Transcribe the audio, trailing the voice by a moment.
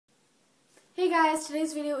guys,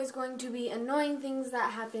 today's video is going to be annoying things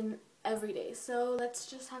that happen every day. So let's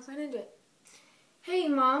just hop right into it. Hey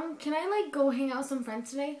Mom, can I go hang out with some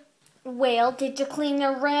friends today? Well, did you clean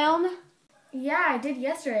your room? Yeah, I did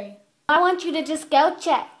yesterday. I want you to just go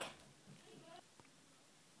check.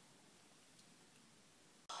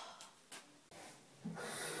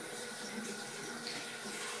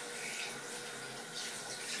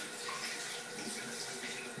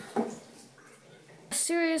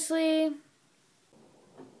 Seriously?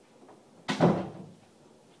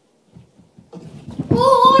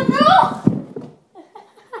 Oh no!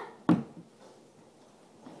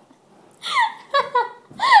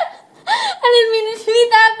 I didn't mean it to be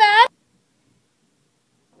that bad.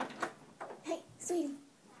 Hey, sweetie,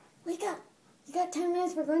 wake up. You got 10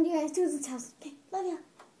 minutes. We're going to your Aunt Susan's house. Okay, love ya.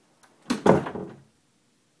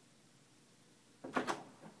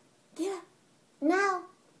 Get up. Now.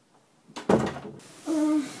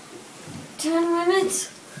 10 minutes?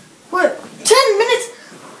 What? 10 minutes?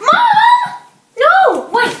 Mom! No!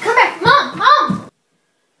 Wait, come back. Mom!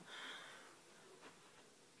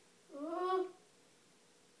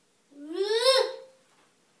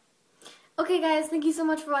 Okay guys, thank you so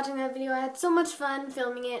much for watching that video. I had so much fun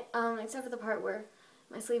filming it, except for the part where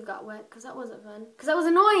my sleeve got wet, because that wasn't fun. Because that was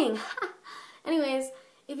annoying! Anyways,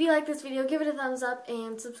 if you like this video, give it a thumbs up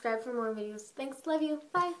and subscribe for more videos. Thanks, love you,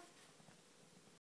 bye!